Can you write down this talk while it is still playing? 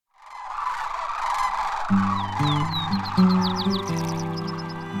From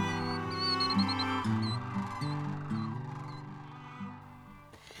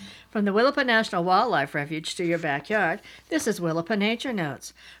the Willapa National Wildlife Refuge to your backyard, this is Willapa Nature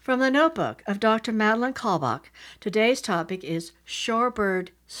Notes. From the notebook of Dr. Madeline Kalbach, today's topic is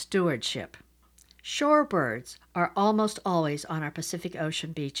Shorebird Stewardship. Shorebirds are almost always on our Pacific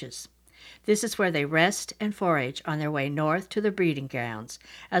Ocean beaches. This is where they rest and forage on their way north to the breeding grounds,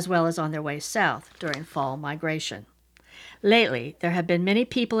 as well as on their way south during fall migration. Lately, there have been many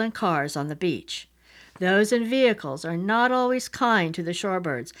people and cars on the beach. Those in vehicles are not always kind to the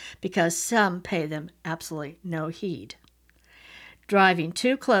shorebirds because some pay them absolutely no heed. Driving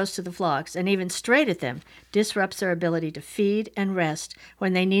too close to the flocks and even straight at them disrupts their ability to feed and rest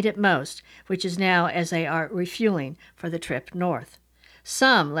when they need it most, which is now as they are refueling for the trip north.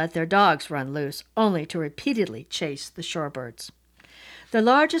 Some let their dogs run loose only to repeatedly chase the shorebirds. The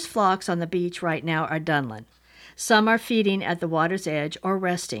largest flocks on the beach right now are dunlin. Some are feeding at the water's edge or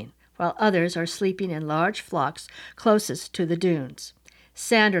resting, while others are sleeping in large flocks closest to the dunes.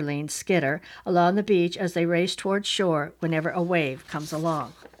 Sanderlings skitter along the beach as they race toward shore whenever a wave comes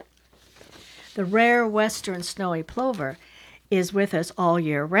along. The rare western snowy plover is with us all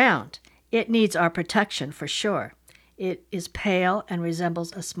year round. It needs our protection for sure. It is pale and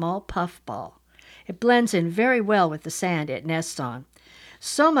resembles a small puffball. It blends in very well with the sand it nests on,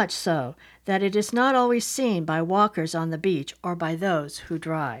 so much so that it is not always seen by walkers on the beach or by those who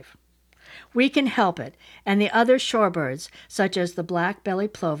drive. We can help it, and the other shorebirds, such as the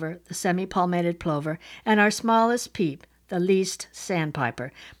black-bellied plover, the semi-palmated plover, and our smallest peep, the least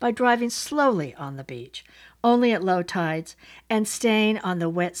sandpiper, by driving slowly on the beach, only at low tides, and staying on the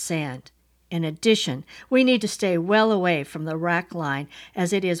wet sand. In addition, we need to stay well away from the rack line,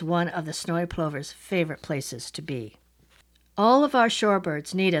 as it is one of the snowy plover's favorite places to be. All of our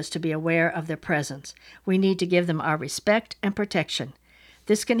shorebirds need us to be aware of their presence. We need to give them our respect and protection.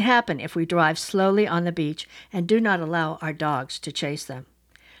 This can happen if we drive slowly on the beach and do not allow our dogs to chase them.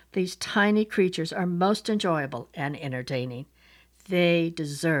 These tiny creatures are most enjoyable and entertaining. They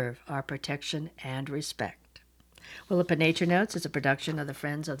deserve our protection and respect. Willapa Nature Notes is a production of the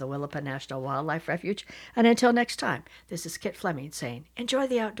Friends of the Willapa National Wildlife Refuge. And until next time, this is Kit Fleming saying, enjoy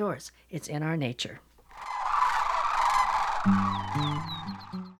the outdoors. It's in our nature.